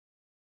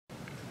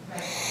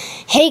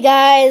Hey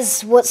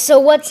guys, what's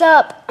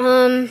up?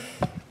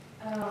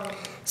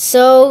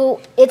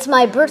 So it's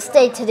my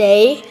birthday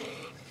today,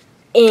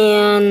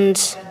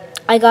 and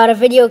I got a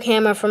video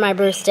camera for my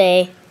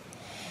birthday.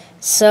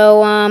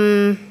 So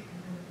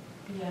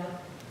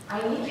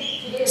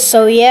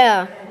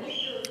yeah.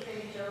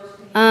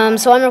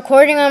 So I'm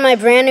recording on my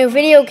brand new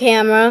video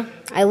camera.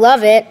 I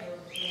love it.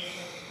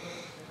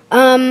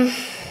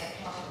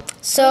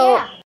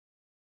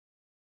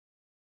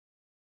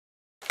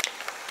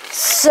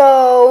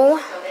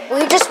 So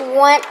we just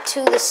went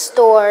to the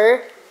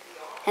store,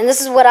 and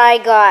this is what I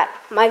got.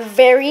 My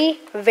very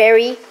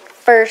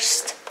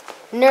first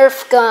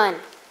Nerf gun.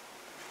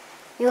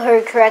 You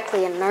heard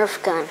correctly, a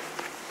Nerf gun.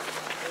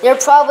 You're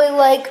probably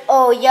like,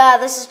 oh yeah,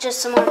 this is just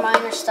some more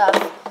minor stuff.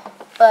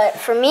 But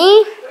for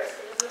me,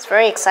 it's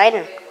very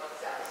exciting.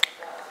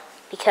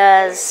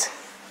 Because,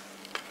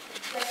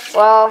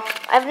 well,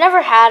 I've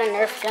never had a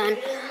Nerf gun.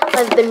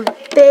 I've been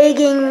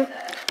begging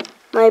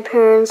my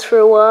parents for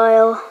a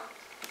while.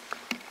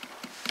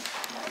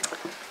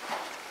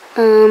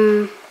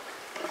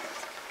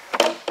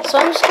 So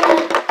I'm just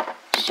gonna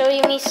show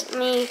you me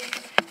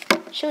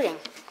shooting.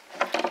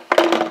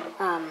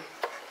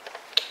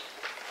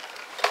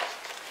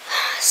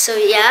 So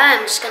yeah,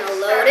 I'm just gonna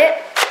load it.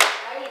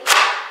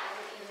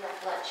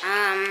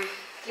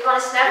 You want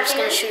a snack? I'm just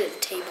gonna shoot at the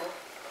table.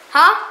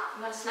 Huh?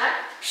 You want a snack?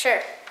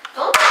 Sure.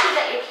 Don't shoot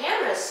at your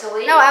camera,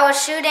 silly. No, I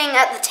was shooting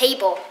at the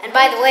table. And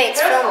by the way,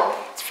 it's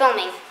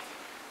filming.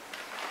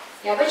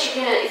 Yeah, but you're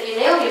gonna, if you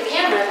nail your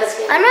camera, that's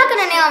gonna. I'm not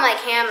gonna nail my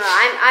camera.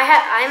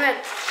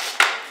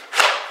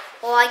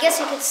 Well, I guess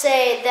you could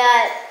say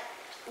that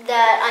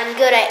I'm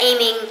good at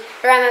aiming,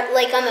 or I'm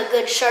a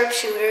good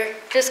sharpshooter.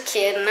 Just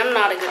kidding. I'm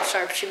not a good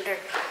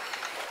sharpshooter.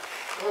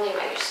 Only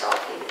by yourself.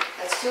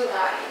 That's too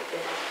high.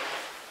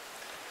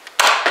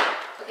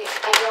 Okay,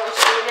 I don't want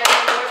you doing that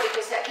anymore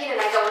because that kid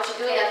and I don't want you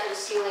doing that to the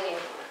ceiling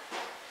anymore.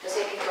 Because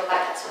they can go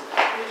back at some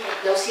point.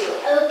 No ceiling.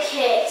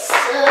 Okay,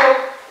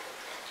 so.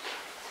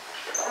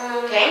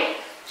 Okay,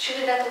 shoot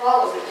it at the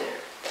wall over there.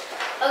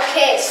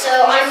 Okay,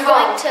 so I'm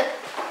going to.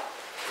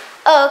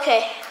 Oh,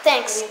 okay.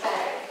 Thanks.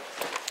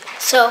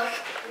 So.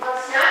 You want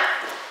a snack?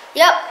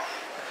 Yep.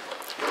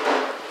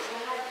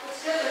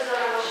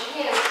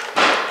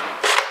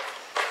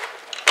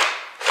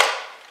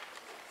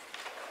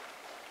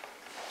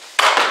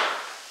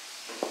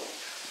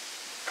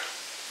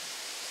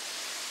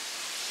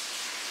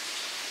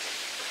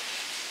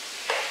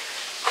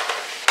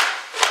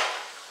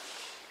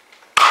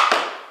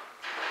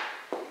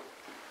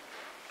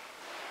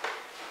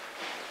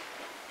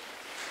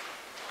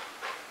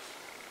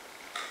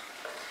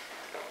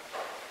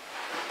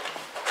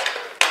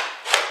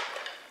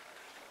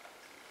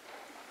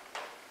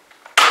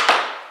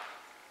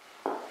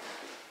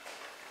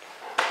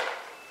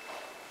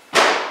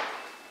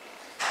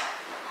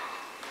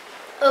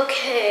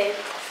 Okay.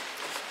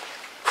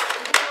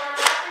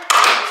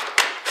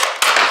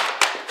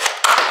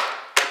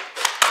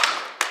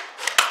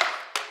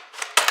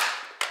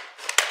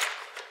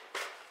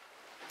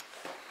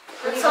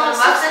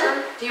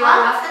 Do you want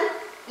a muffin?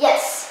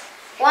 Yes.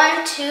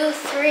 1, 2,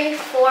 3,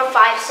 4,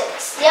 5,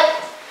 6. Yep.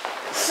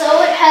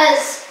 So it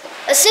has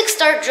a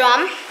 6-start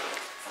drum.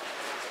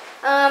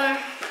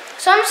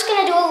 So I'm just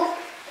gonna do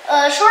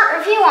a short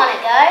review on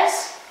it,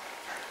 guys.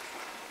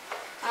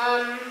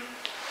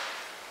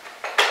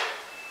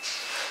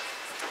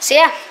 So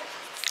yeah,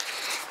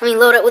 let me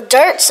load it with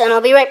darts and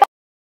I'll be right back.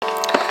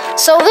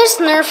 So this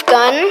Nerf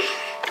gun,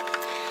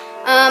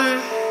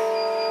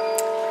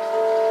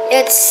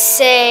 it's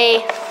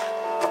a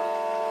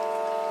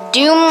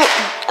Doom,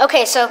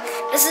 okay, so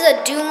this is a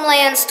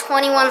Doomlands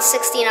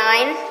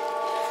 2169.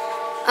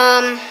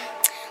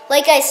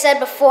 Like I said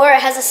before, it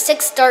has a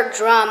 6-start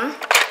drum,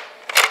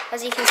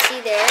 as you can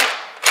see there.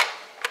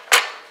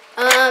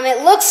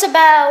 It looks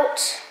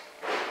about,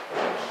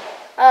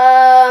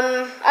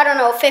 I don't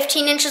know,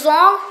 15 inches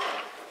long.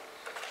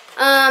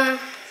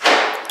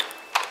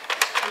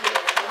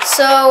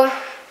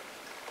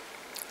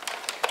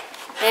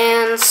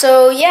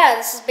 So yeah,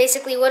 this is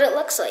basically what it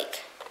looks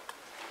like.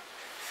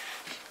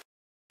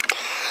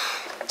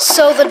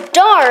 So the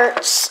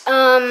darts,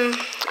 I'm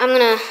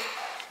gonna,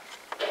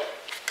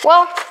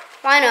 well,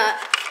 why not?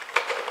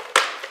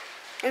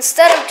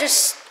 Instead of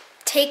just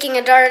taking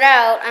a dart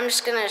out, I'm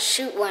just gonna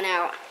shoot one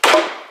out,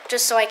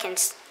 just so I can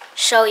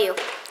show you.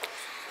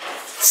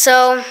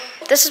 So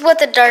this is what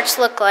the darts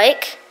look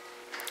like.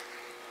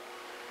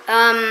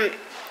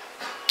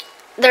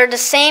 They're the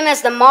same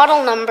as the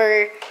model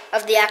number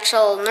of the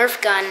actual Nerf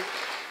gun.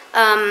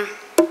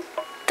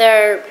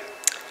 They're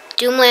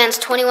Doomlands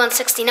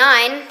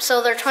 2169,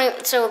 so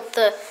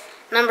the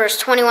number is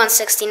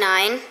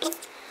 2169.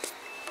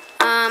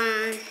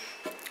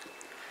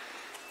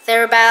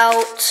 They're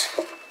about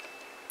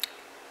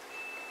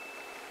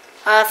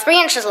 3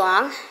 inches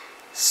long.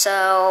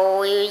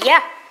 So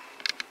yeah.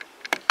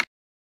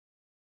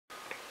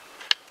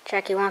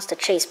 Jackie wants to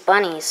chase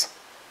bunnies.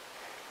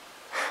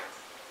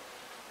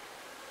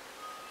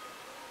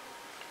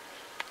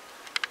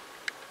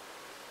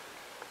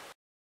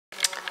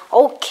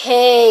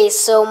 Okay,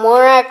 so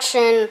more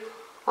action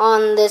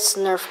on this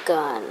Nerf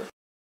gun.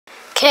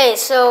 Okay,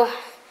 so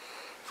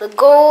the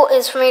goal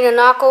is for me to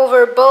knock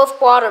over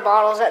both water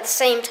bottles at the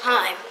same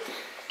time.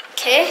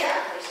 Okay?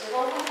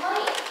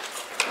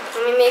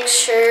 Let me make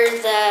sure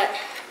that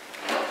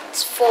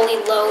it's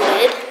fully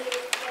loaded.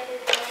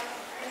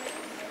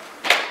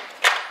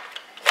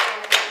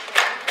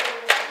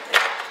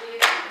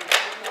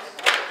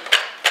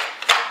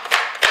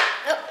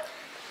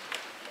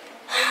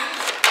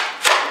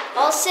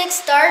 All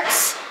 6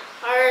 darts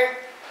are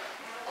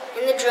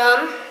in the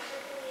drum.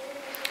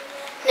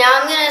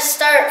 Now I'm going to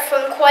start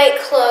from quite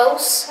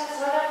close. That's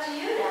not up to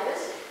you now,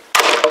 is it?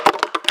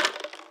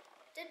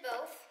 Did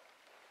both.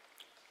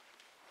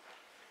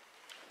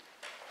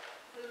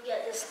 Let me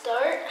get this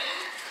dart.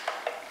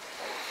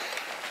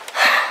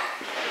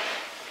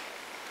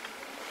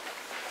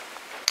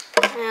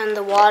 And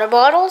the water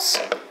bottles.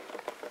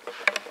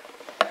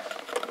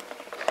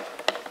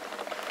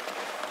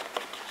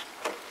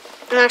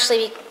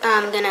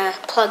 I'm gonna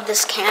plug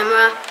this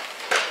camera.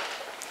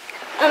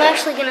 I'm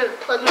actually gonna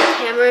plug my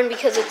camera in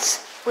because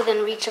it's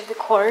within reach of the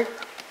cord.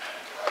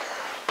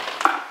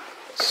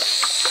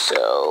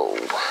 So,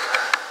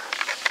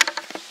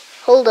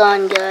 hold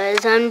on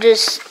guys, I'm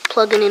just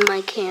plugging in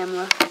my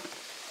camera.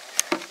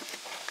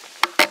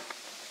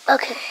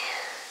 Okay.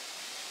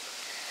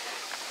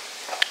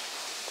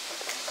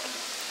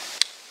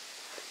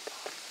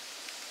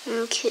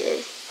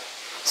 Okay.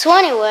 So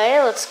anyway,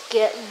 let's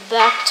get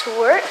back to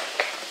work.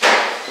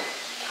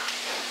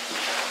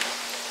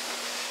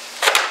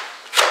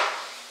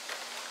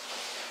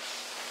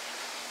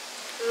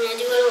 I'm going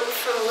to do it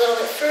from a little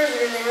bit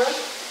further now.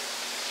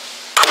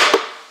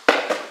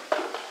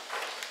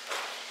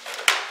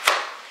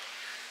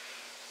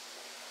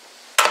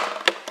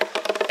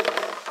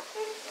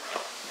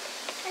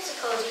 I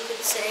suppose you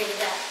could say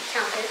that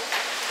counted.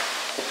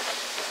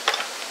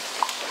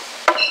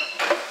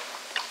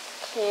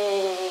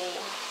 Okay.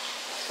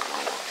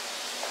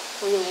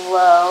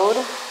 Reload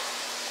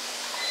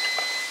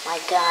my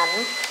gun.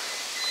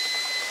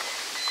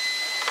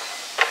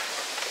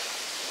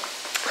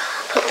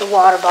 Put the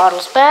water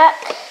bottles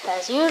back,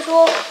 as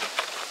usual.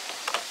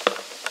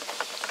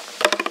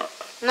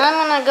 And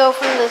I'm gonna go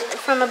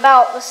from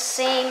about the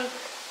same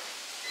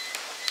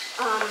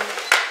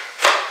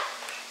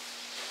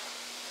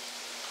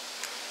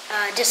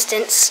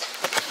distance,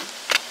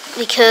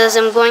 because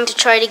I'm going to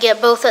try to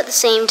get both at the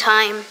same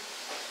time.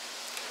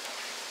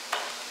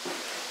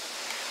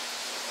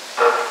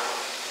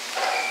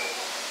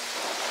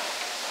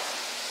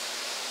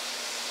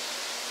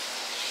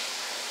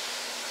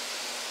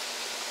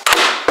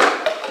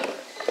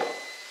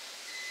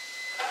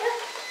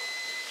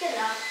 Good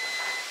enough.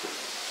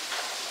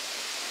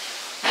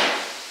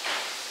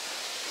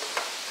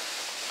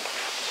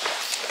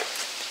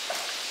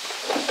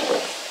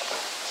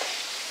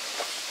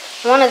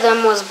 One of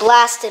them was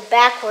blasted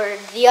backward.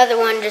 The other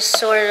one just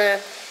sort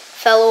of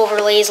fell over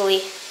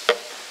lazily.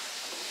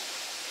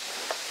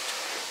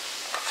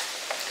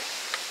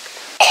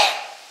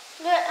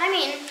 But, I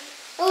mean,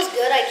 it was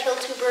good. I killed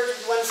 2 birds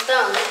with 1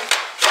 stone.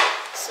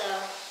 So.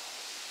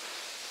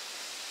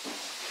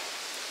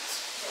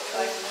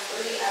 That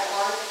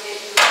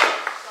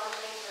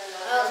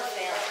was a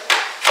fail.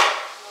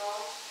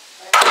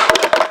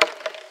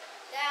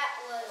 That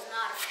was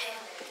not a fail.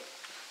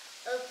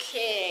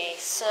 Okay,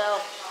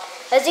 so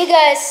as you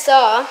guys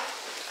saw,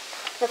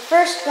 the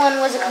first one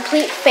was a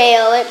complete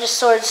fail. It just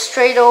soared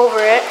straight over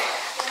it.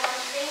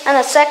 And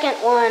the second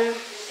one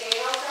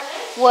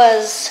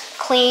was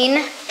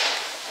clean.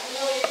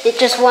 It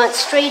just went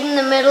straight in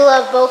the middle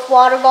of both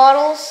water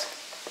bottles.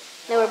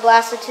 They were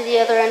blasted to the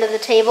other end of the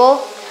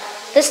table.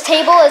 This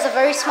table is a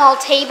very small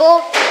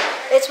table.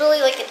 It's really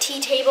like a tea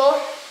table.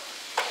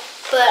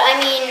 But I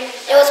mean,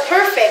 it was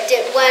perfect.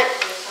 It went,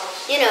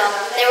 you know,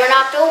 they were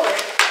knocked over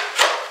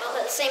both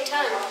at the same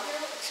time.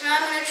 So now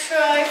I'm going to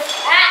try.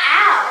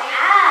 Ow!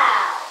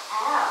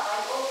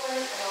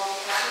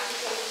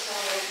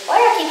 Why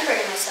do I keep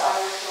hurting myself?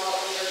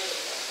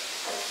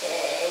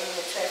 Okay, I'm going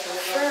to try from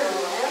the front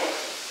now.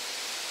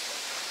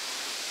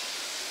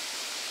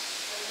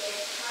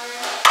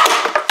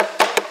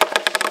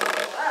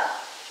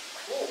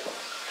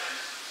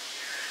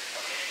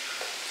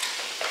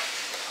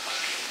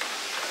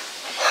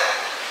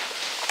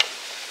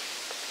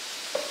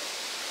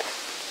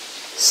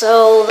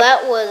 So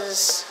that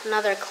was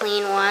another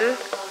clean one.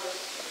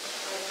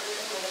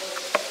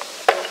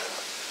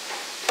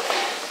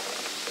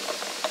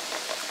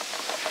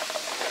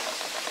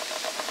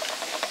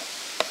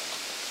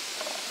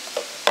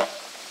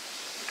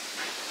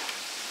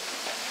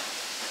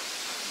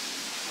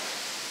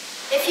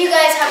 If you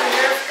guys have a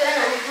Nerf gun,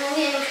 I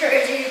highly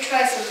encourage you to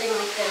try something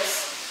like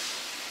this.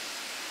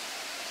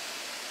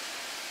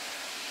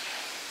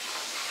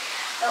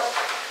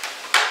 Oh.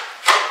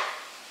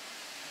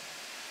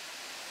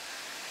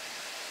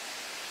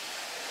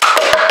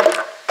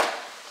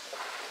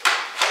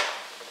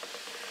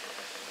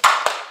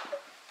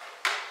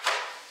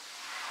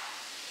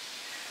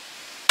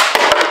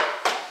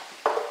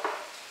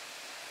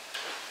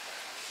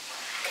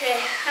 Okay,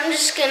 I'm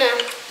just gonna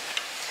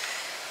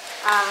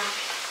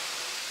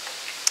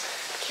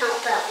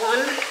count that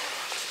one.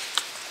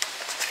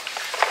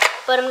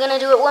 But I'm gonna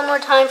do it one more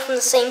time from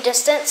the same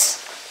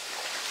distance.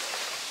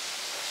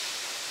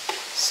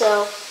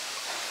 So,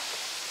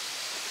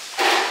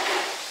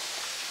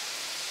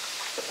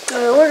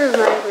 where does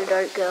my other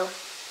dart go?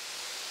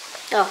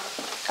 Oh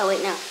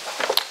wait, no.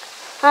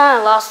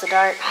 I lost the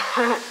dart.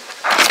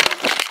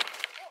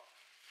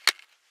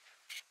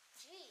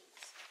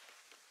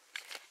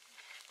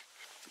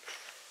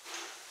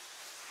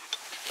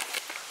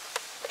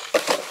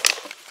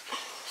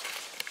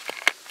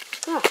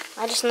 Oh,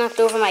 I just knocked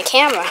over my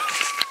camera.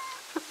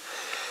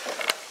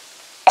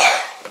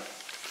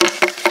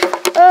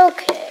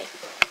 Okay.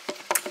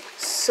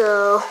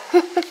 So,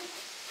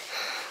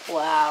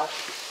 wow.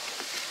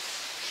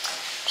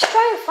 Just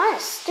trying to find a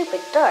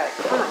stupid dart.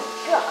 Oh my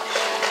gosh.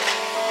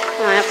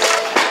 I have to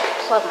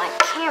plug my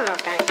camera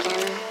back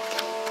in.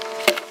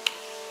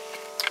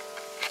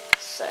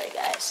 Sorry,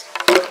 guys.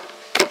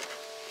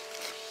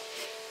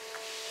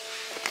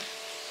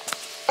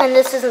 And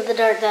this isn't the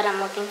dart that I'm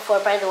looking for,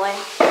 by the way.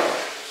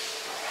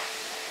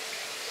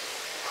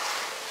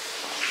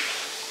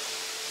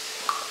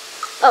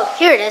 Oh,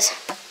 here it is.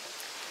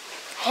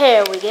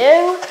 Here we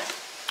go.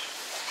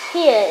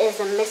 Here is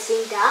a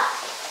missing dot.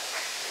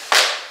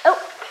 Oh.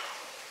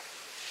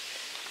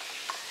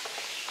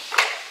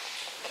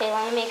 Okay,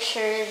 let me make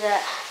sure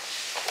that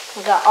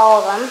I got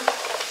all of them.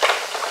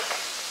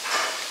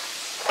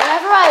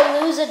 Whenever I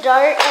lose a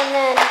dart and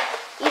then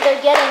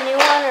either get a new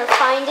one or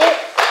find it,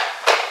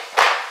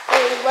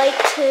 I would like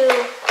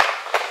to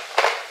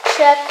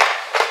check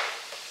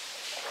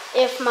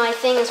if my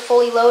thing is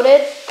fully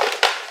loaded.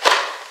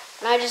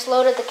 And I just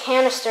loaded the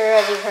canister,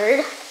 as you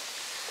heard.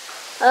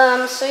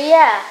 So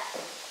yeah.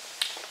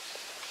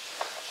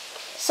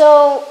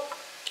 So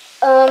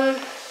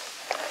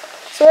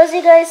as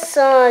you guys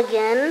saw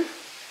again,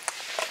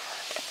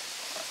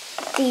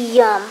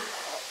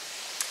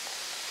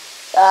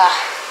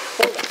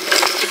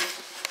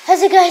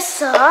 as you guys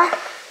saw,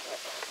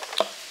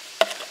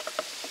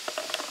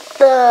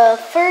 the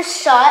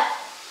first shot,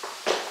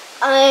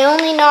 I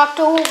only knocked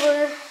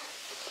over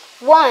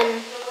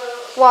one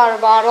water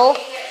bottle.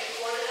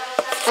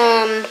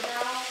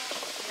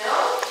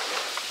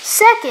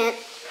 Second,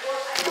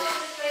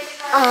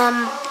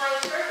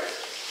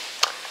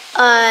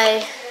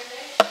 I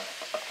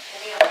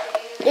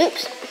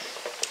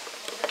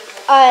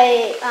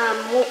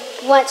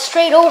went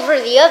straight over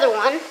the other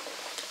one.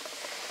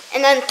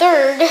 And then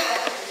third,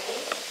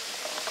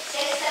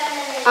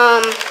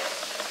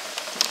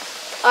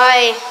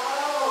 I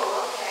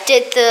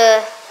did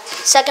the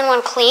second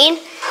one clean.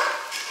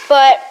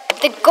 But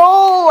the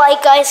goal,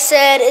 like I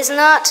said, is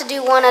not to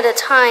do one at a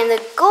time.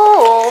 The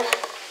goal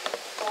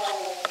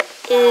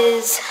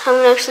is,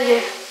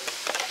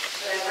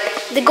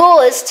 the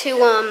goal is to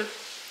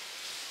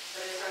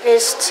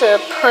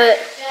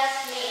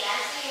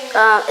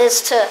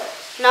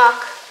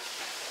knock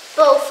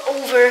both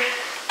over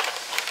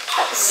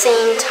at the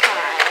same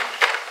time.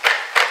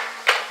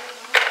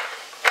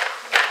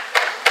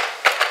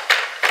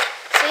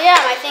 So yeah,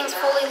 my thing's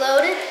fully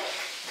loaded.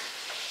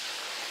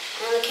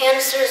 And the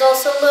canister is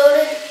also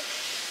loaded.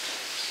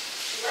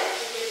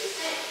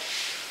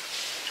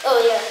 Oh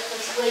yeah,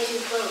 that's way too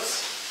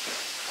close.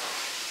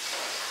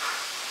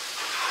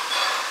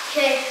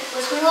 Okay,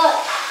 wish me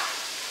luck.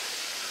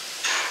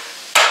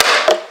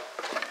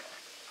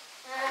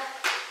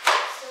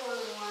 Still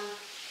only one.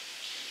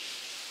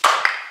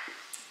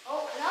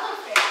 Oh, another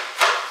fail.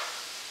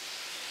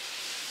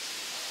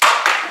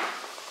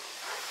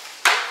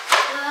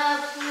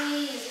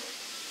 Please.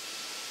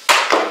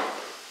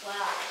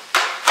 Wow.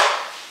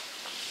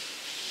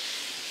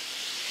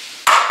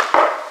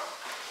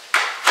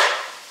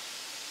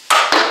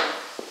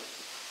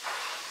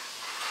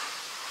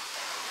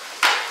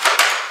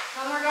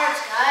 No more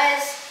darts,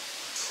 guys.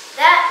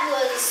 That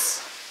was,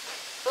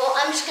 well,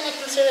 I'm just going to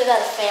consider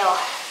that a fail.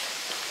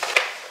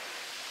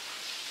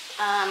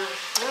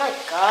 Oh my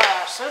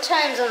gosh,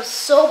 sometimes I'm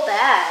so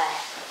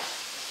bad.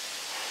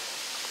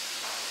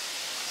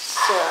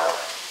 So,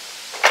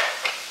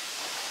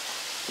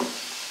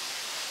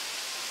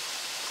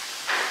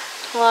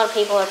 a lot of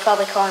people are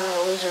probably calling me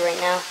a loser right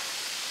now.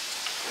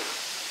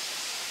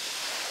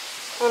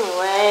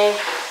 Anyway.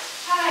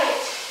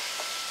 Alright.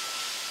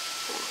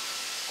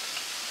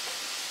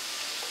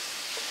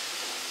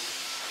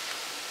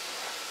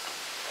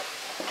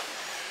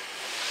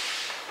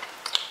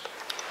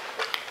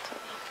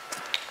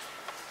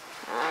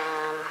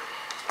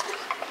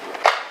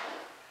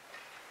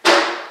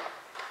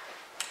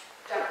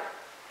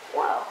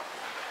 Wow.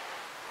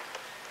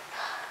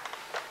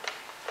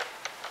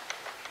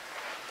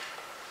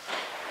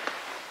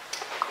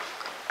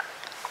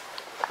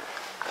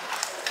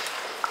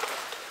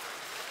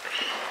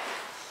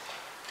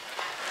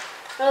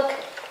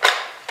 Okay.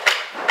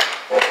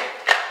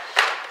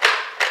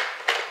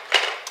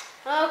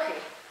 Okay.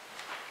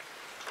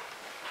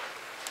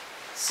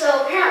 So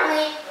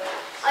apparently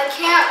I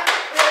can't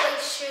really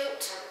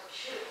shoot,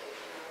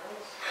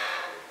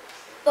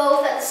 but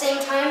both at the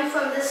same time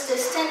from this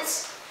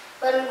distance,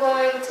 but I'm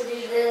going to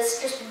do this,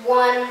 just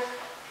one.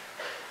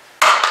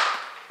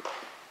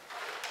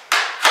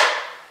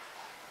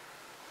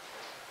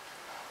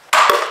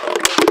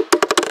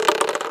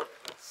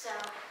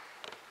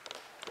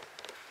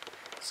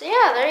 So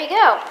yeah, there you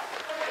go.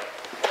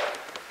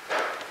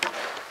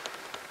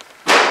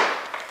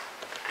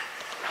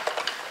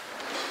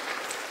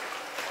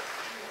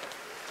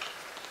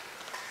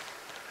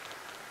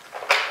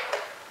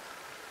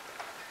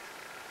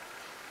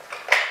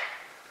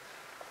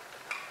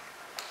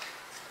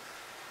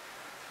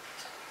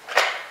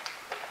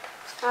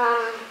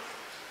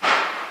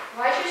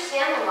 Why'd you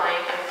stand the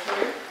line here,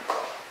 Ken?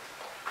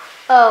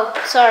 Oh,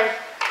 sorry.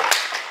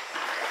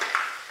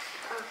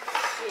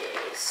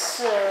 Okay,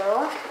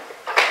 so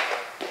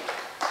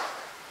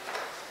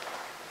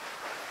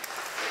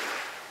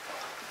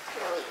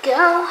there we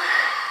go.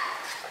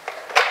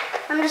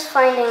 I'm just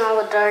finding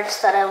all the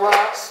darts that I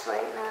lost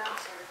right now.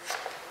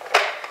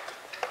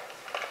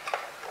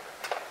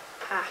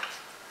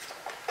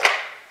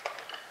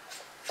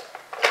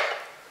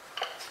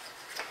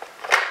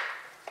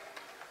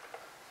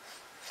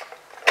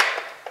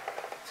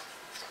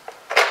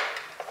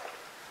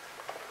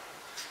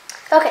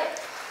 Okay.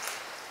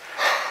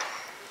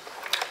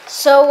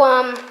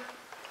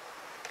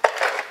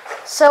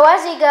 So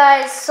as you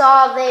guys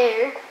saw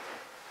there,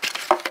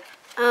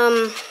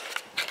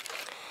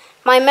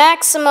 my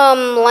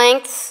maximum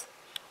length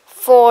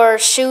for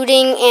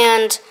shooting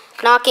and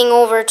knocking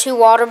over 2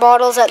 water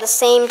bottles at the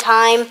same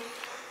time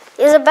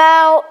is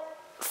about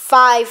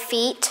 5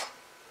 feet,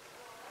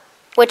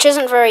 which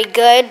isn't very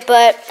good,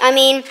 but I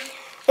mean,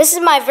 this is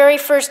my very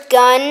first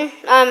gun,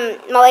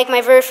 like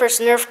my very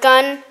first Nerf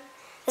gun.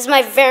 This is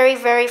my very,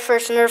 very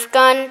first Nerf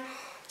gun.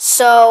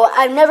 So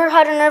I've never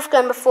had a Nerf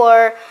gun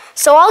before.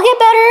 So I'll get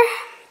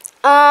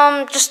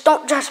better. Just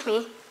don't judge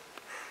me.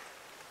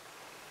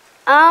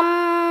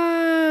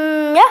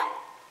 Yeah.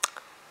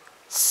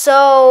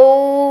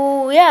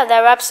 So yeah,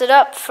 that wraps it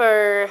up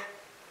for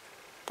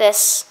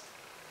this.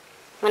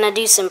 I'm gonna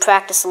do some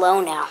practice low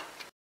now.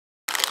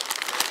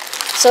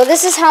 So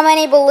this is how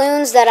many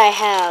balloons that I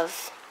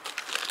have.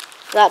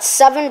 Got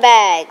 7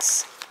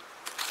 bags.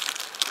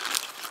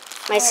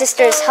 My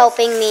sister's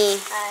helping me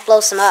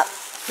blow some up.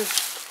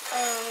 I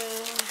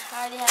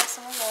already have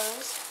some of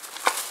those.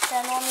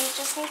 Then we'll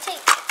just need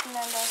tape. And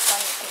then there's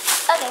one tape.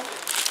 Okay.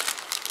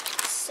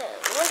 So,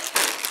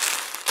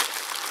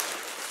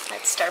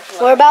 let's start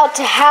blowing. We're about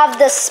to have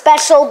the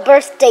special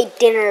birthday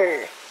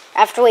dinner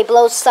after we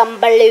blow some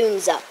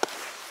balloons up.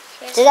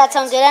 Does that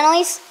sound good,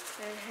 Annalise?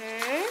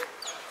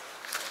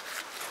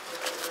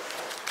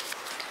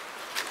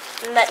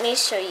 Let me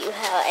show you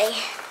how I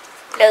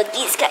load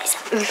these guys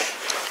up.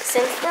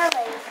 Since they're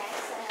latex,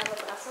 I have a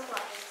glass of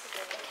water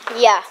to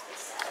get Yeah.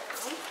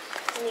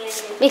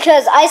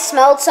 Because I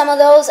smelled some of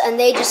those and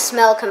they just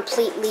smell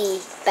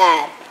completely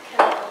bad.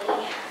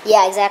 chemically.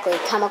 Yeah, exactly.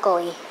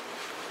 Chemically.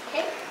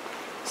 Okay.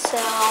 So,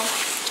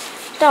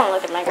 don't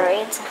look at my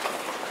grades.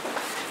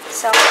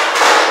 So,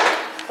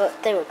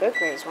 But they were good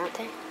grades, weren't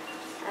they?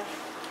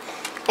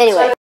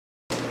 Anyway.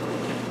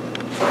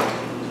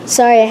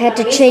 Sorry, I had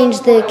to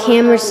change the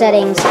camera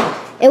settings.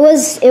 It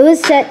was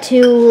set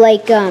to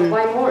like Why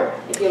more?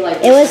 If you like.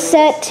 it was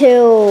set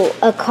to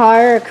a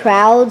car or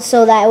crowd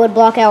so that it would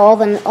block out all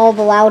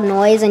the loud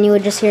noise and you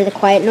would just hear the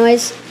quiet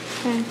noise.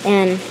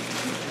 And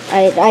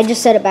I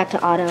just set it back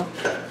to auto.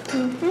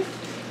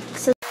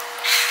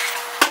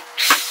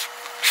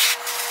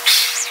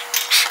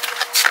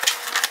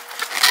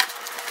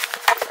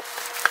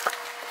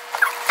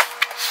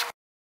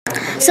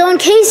 So in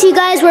case you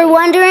guys were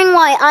wondering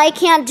why I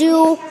can't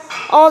do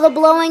all the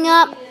blowing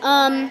up,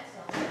 I'm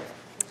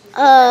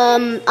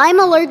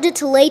allergic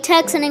to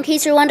latex, and in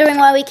case you're wondering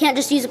why we can't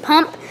just use a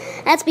pump,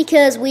 that's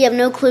because we have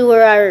no clue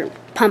where our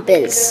pump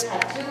is.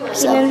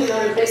 So,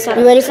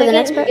 you ready for the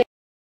next part?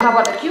 How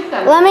about the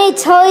cucumber? Let me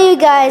tell you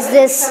guys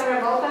this.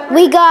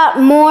 We got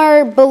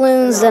more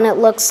balloons than it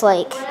looks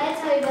like.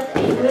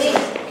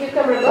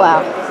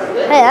 Wow.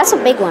 Hey, that's a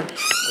big one.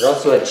 It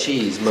also had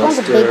cheese, Sounds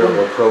a big mustard, one.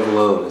 or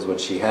provolone is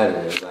what she had in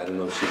it. I don't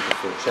know if she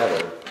preferred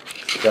cheddar.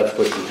 That's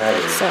what she had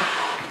in it.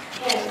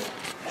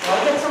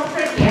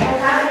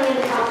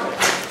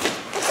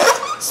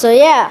 So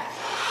yeah.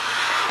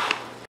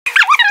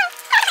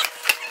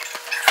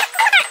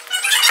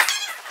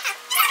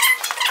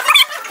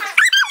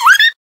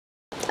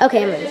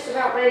 Okay, I'm ready. Just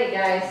about ready,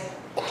 guys.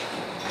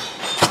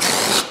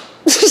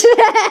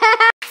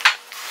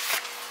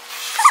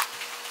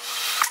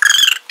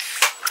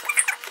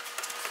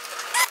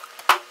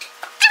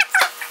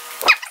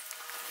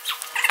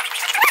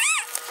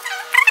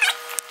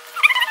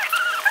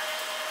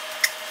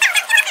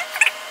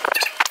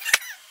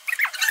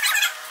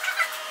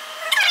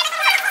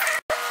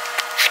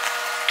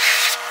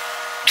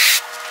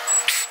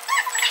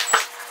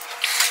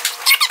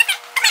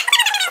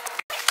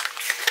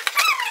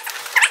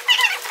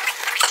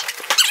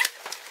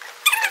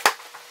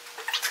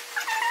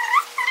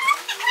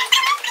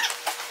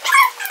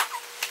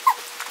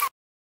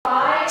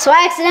 So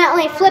I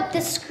accidentally flipped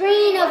the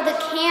screen of the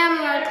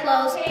camera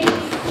closed.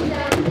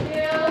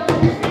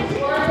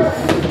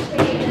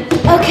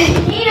 Okay.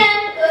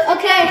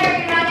 Okay.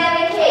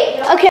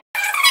 Okay.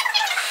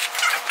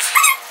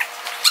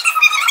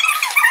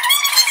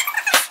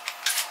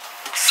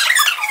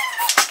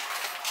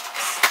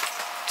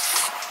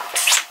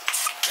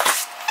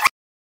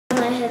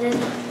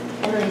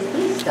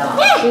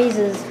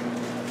 Jesus.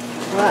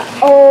 What?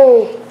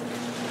 Oh.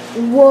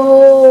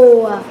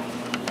 Whoa.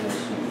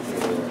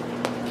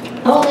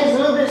 Oh, there's a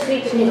little bit of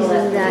sweet potato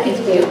left. That is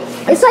good.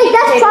 It's like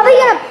that's probably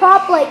gonna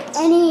pop like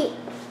any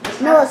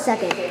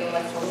millisecond.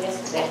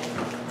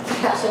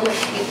 Got so much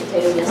sweet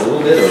potato A yesterday.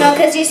 little bit No, of,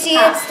 because you see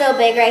it's still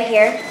big right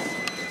here.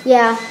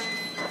 Yeah.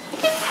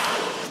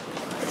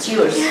 It's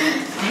yours. I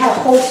had a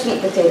whole sweet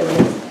potato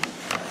mix.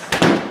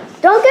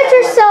 Don't get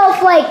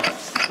yourself like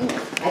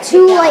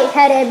too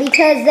lightheaded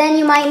because then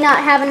you might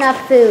not have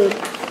enough food.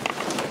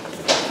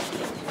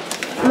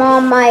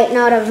 Mom might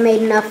not have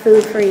made enough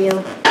food for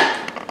you.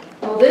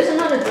 Oh, there's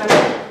another drum.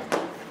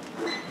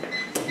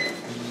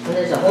 And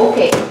there's a whole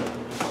cake.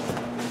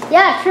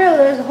 Yeah, true.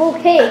 There's a whole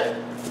cake,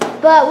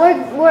 but we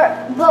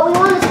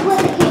want to split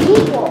the cake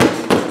equal.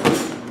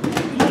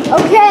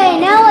 Okay,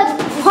 now let's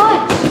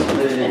punch.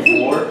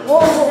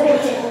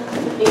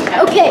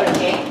 Okay.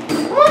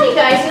 Come on, you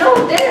guys. No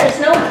dinner. It's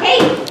no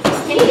cake.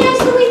 Can you guys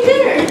go eat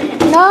dinner?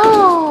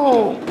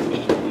 No.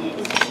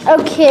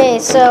 Okay,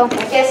 so I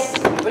guess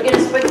we're gonna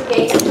split the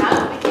cake in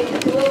half between the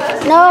two of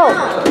us. no.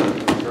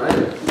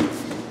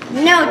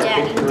 No,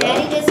 Daddy.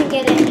 Daddy doesn't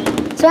get any.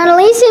 So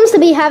Annalise seems to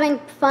be having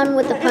fun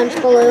with the punch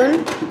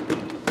balloon.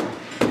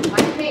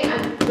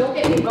 Don't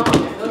get me wrong.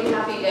 I'm really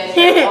happy you guys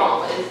are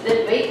wrong. It's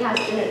way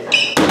past dinner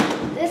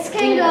time. This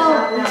can go.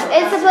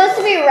 It's supposed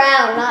to be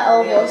round, not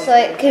oval, so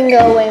it can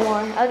go way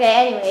more. Okay,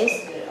 anyways.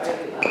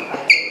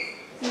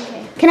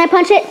 Can I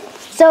punch it?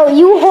 So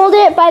you hold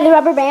it by the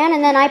rubber band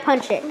and then I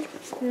punch it.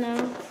 No,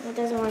 it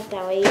doesn't work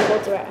that way. You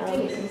hold it around.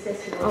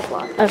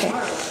 Okay.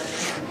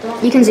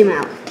 You can zoom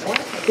out.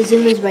 The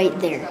zoom is right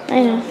there.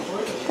 I know.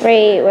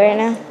 Right where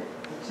now?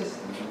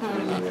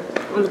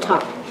 On the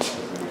top.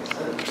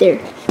 There.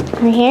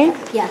 Right here?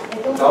 Yeah.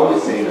 It's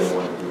always saying this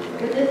one.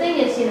 But the thing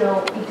is, you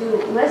know, you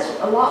do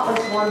a lot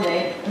less one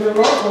day, and then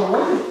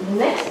the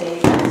next day,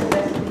 that's the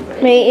best thing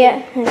for Wait,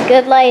 yeah.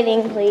 Good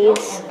lighting,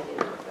 please.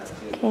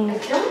 Okay.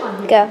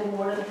 Go.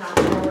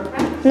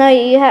 No,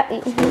 you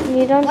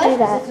don't do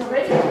that.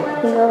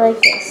 You go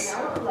like this.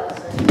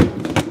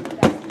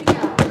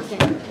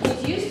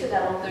 He's used to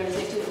that on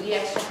Thursday too, the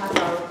extra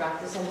half-hour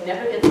practice, and he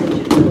never gets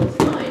injured, so it's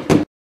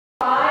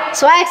fine.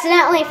 So I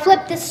accidentally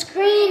flipped the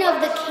screen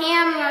of the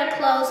camera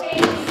closed.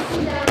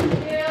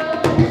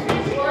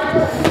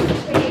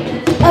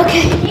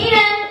 Okay.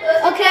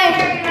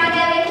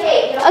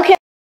 Okay.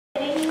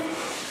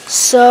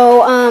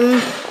 So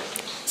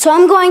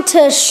I'm going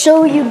to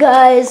show you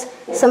guys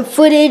some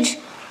footage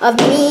of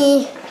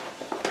me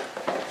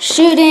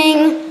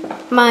shooting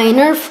my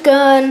Nerf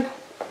gun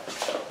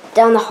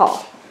down the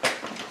hall.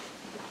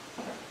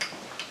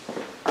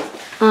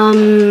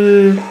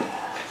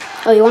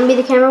 Oh, you want to be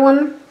the camera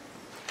woman?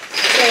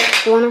 Sure.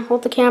 You want to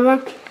hold the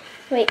camera?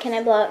 Wait, can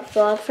I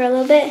vlog for a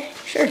little bit?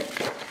 Sure.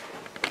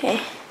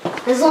 Okay.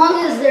 As long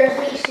as there's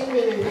me shooting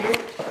in there.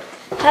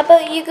 How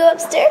about you go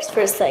upstairs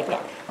for a second?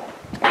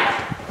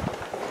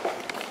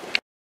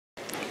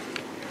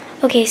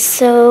 Okay,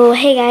 so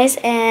hey guys,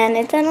 and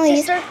it's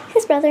Annalise,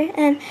 his brother,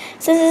 and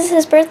since it's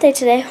his birthday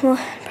today, well,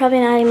 probably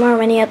not anymore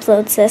when he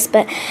uploads this,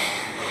 but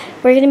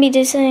we're going to be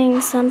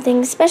doing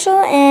something special,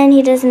 and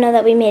he doesn't know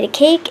that we made a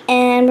cake,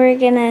 and we're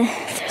going to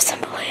throw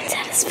some balloons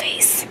at his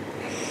face.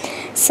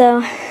 So,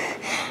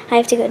 I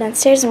have to go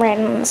downstairs and write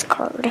on this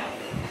card.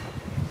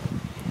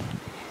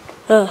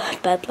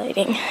 Ugh, bad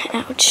lighting.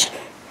 Ouch.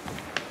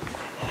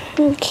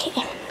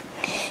 Okay.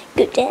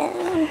 Go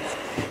down.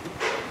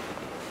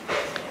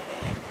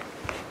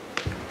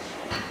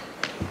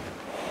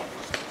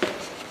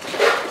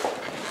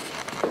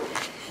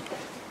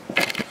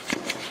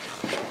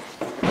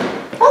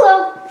 Hello.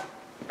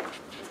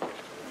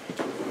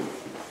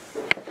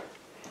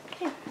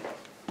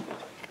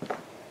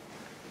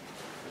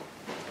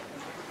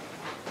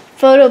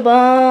 Photo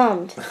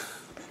bombed.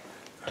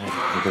 You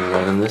gonna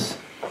write on this?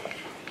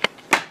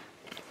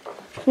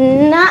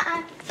 Nah.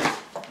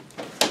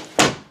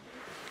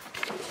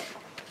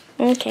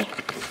 Okay.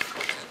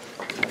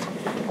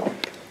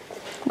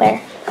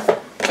 Where?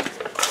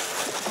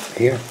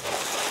 Here.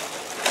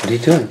 What are you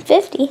doing?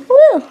 50.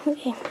 Woo.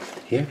 Okay.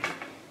 Here.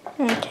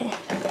 Okay.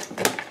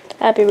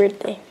 Happy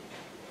birthday.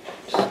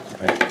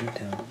 Just write it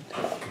down.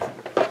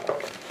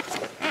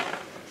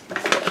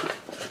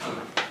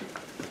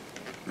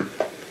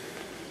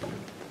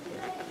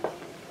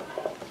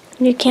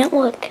 You can't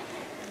look.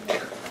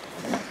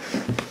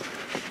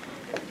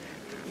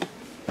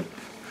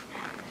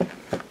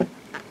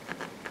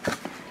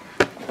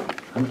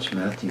 How much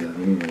math do you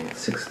have anyway?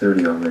 It's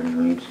 6:30 already. You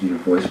need to do your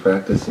voice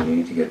practice and you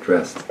need to get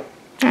dressed.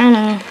 I don't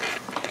know.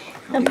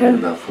 You'll be in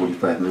about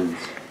 45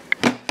 minutes.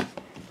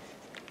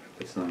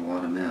 It's not a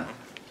lot of math.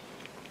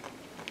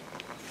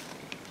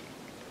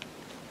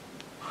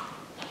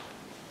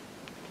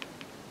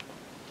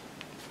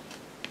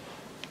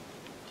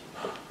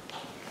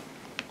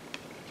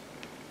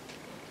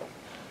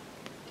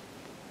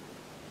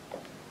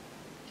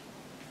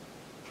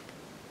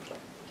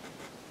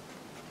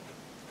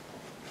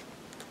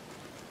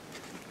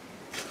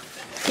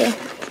 Okay,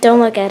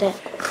 don't look at it.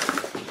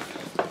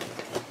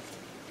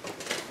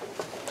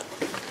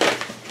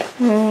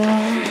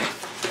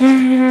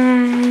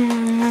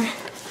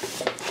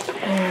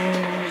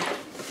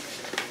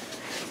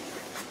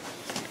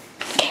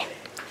 Okay.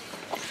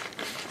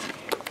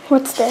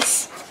 What's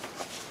this?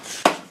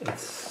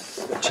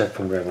 It's a check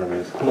from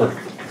Grandma. Come on,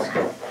 let's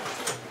go.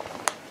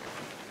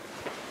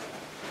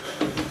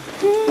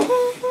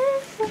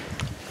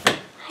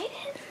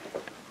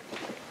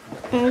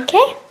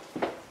 Okay.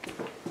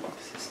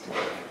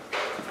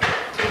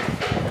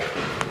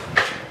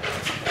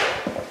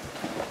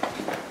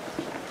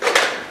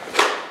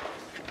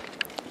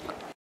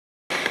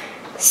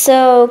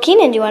 So,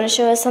 Keenan, do you want to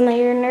show us some of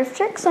your Nerf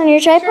tricks on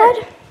your tripod?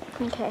 Sure.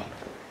 Okay.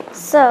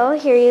 So,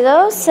 here you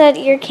go. Set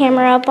your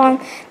camera up on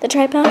the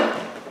tripod.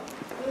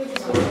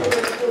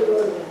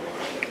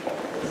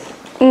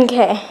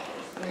 Okay.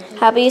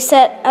 How about you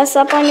set us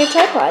up on your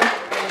tripod?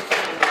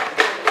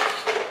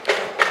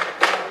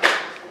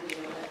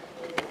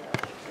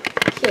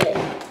 Okay.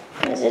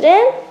 Is it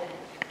in?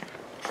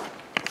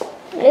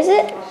 Is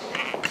it?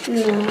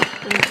 No.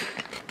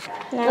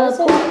 Now is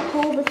it?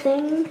 Pull the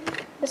thing.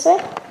 This way?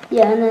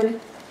 Yeah, and then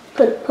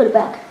put it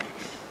back.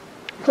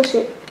 Push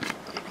it.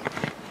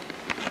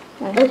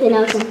 Okay,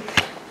 now it's in.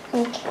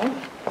 Okay.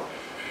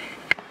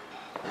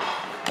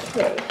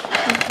 Okay.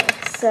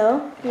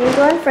 So you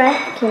go in front.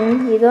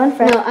 Can you go in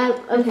front? No,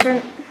 I'm in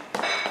front.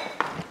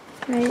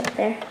 Right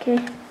there. Okay.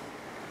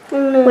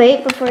 No.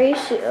 Wait before you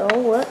shoot. Oh,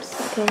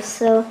 whoops. Okay,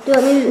 so Do you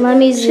want me to let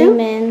me shoot? zoom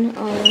in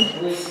on.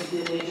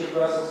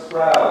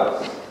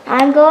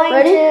 I'm going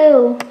Ready?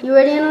 to. You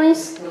ready,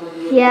 Annalise?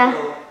 Yeah.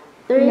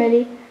 3,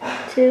 Ready?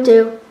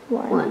 2,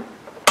 1.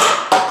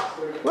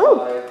 Woo!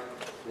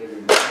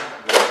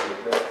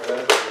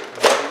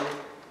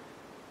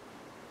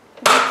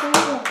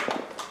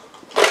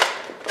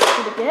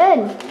 Pretty good.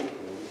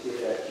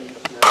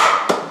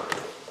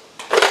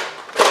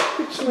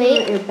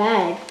 Wait, your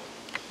bag.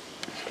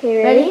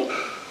 Okay, ready?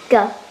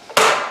 Go.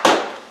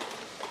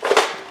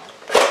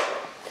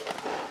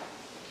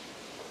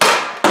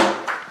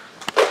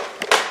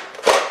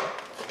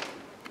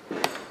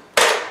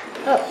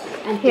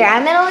 Oh, Here,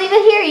 I'm gonna leave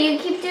it here. You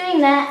keep doing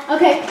that.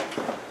 okay.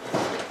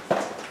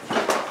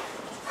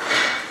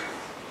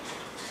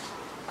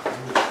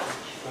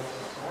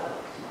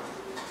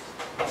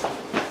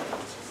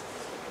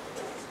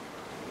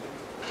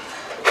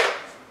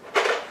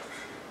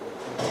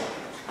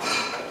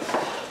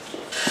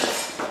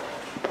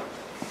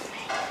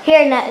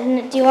 Here,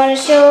 do you want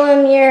to show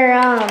him your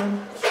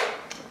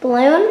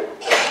balloon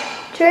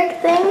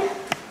trick thing?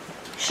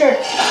 Sure.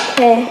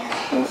 Okay,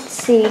 let's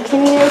see.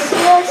 Can you guys see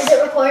this? Is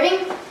it recording?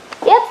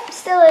 Yep,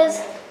 still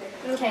is.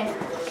 Okay.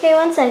 Okay,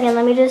 1 second.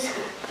 Let me just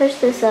push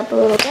this up a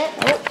little bit.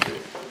 Oh,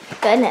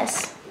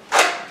 goodness.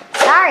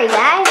 Sorry,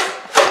 guys.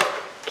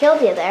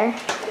 Killed you there.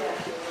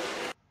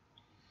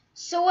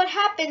 So what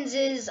happens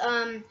is,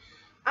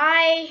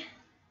 I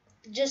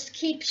just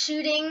keep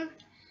shooting.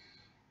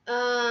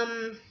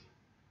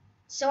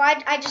 So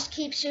I just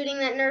keep shooting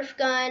that Nerf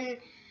gun,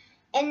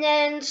 and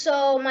then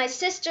so my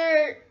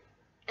sister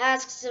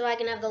asks if I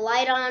can have the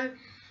light on.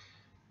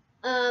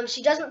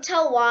 She doesn't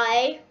tell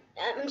why.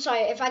 I'm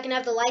sorry, if I can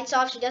have the lights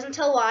off. She doesn't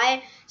tell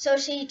why. So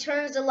she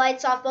turns the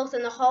lights off both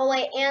in the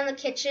hallway and the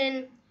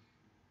kitchen.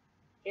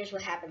 Here's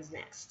what happens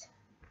next.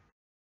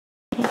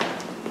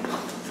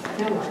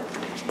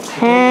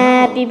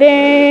 Happy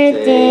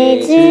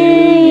birthday to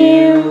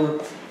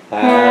you.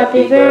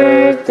 Happy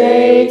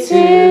birthday to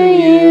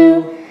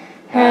you.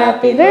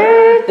 Happy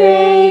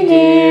birthday,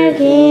 dear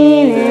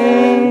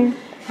Keenan.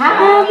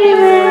 Happy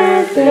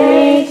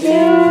birthday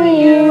to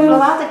you. Blow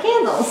out the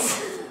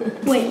candles.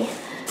 Wait.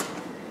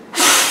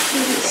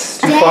 It's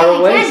too far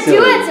away. I can't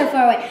do it so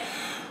far away.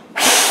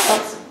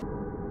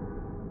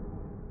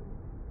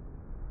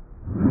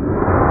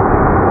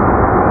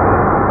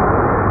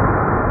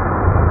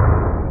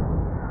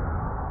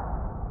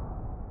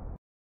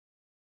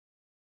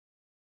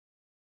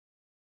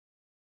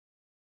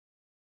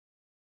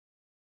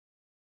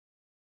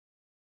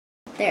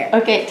 There.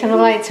 Okay, turn the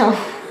lights on.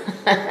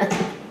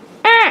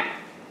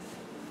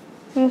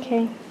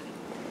 Okay.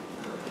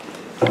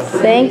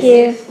 Thank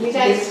you. You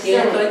guys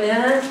Scared by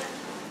that?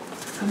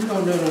 Come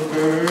on, little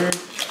bird.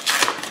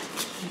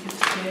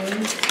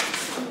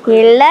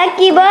 You're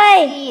lucky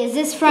boy. Hey, is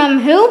this from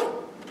who?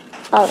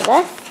 Oh,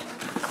 that's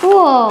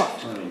Cool.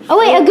 Oh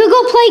wait, a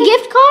Google Play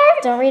gift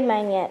card? don't read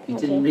mine yet. You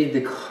Okay. didn't read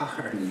the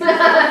card.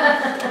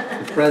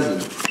 The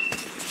present.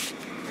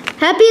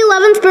 Happy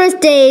 11th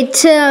birthday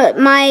to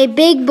my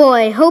big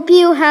boy. Hope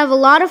you have a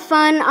lot of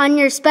fun on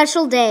your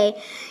special day.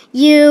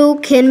 You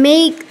can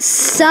make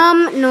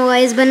some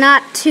noise, but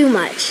not too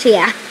much.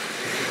 Yeah.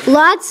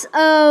 Lots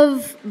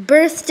of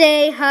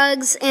birthday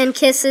hugs and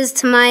kisses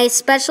to my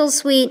special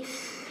sweet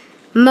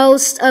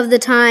most of the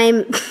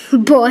time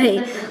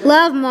boy.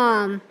 Love,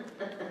 Mom.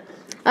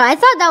 I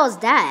thought that was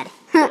Dad.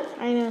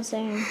 I know,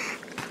 same.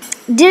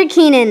 Dear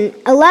Keenan,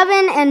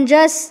 11 and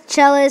just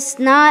jealous,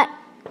 not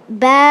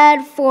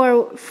bad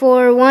for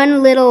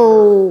one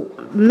little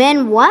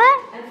man.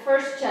 What? And for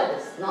first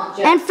cellist, not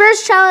just. And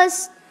first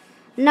cellist,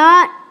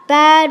 not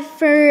bad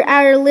for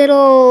our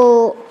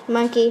little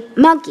Monkey.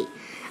 monkey.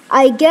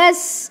 I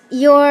guess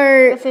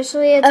you're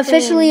Officially a twin.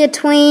 officially a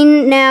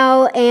tween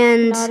now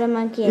and Not a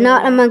monkey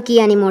not a anymore. monkey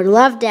anymore.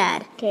 Love,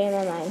 Dad. Okay,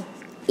 never mind.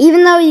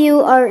 Even though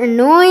you are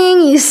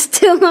annoying, you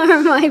still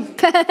are my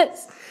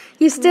best.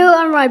 You still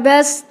are my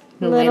best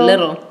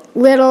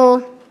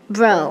little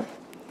bro.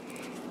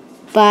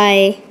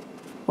 By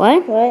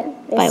what? What?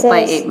 It By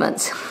says 8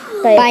 months.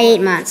 By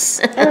 8 months.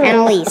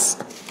 Annalise.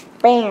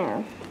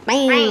 Bam.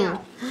 Bam.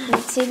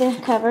 Let's see the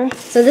cover.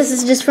 So this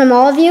is just from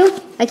all of you?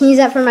 I can use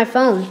that for my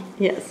phone.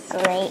 Yes.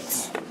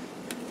 Great.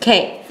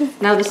 Okay.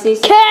 Now this needs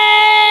to Okay!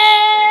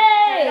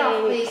 turn it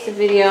off, please, the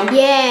video.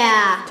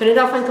 Yeah. Turn it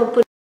off and go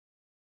put.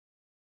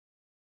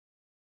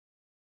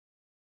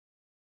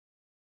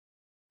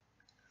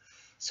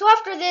 So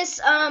after this,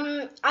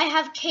 I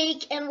have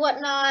cake and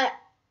whatnot.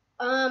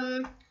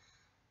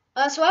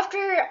 So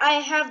after I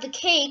have the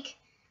cake,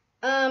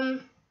 I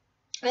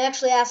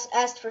actually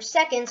asked for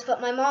seconds,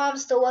 but my mom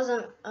still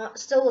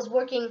was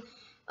working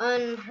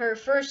on her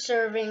first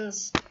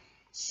servings.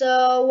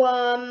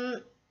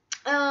 So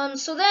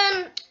so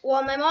then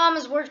while my mom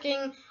is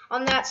working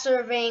on that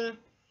serving,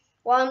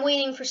 while I'm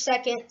waiting for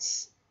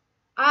seconds,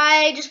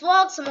 I just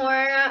vlog some more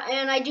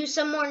and I do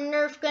some more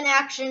Nerf gun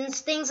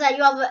actions, things that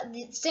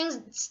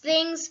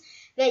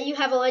you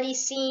have already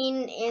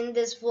seen in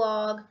this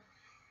vlog.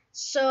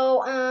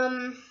 So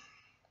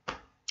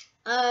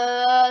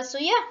so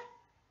yeah.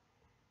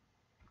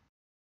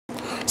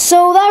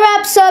 So that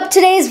wraps up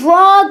today's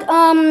vlog.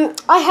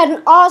 I had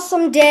an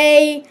awesome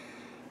day,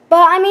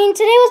 but I mean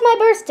today was my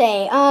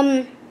birthday.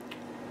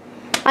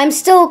 I'm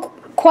still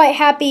quite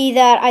happy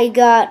that I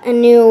got a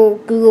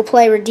new Google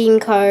Play redeem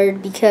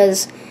card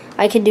because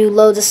I could do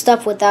loads of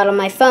stuff with that on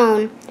my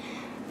phone.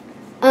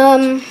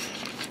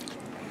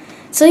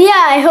 So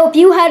yeah, I hope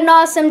you had an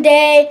awesome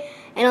day,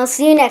 and I'll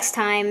see you next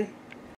time.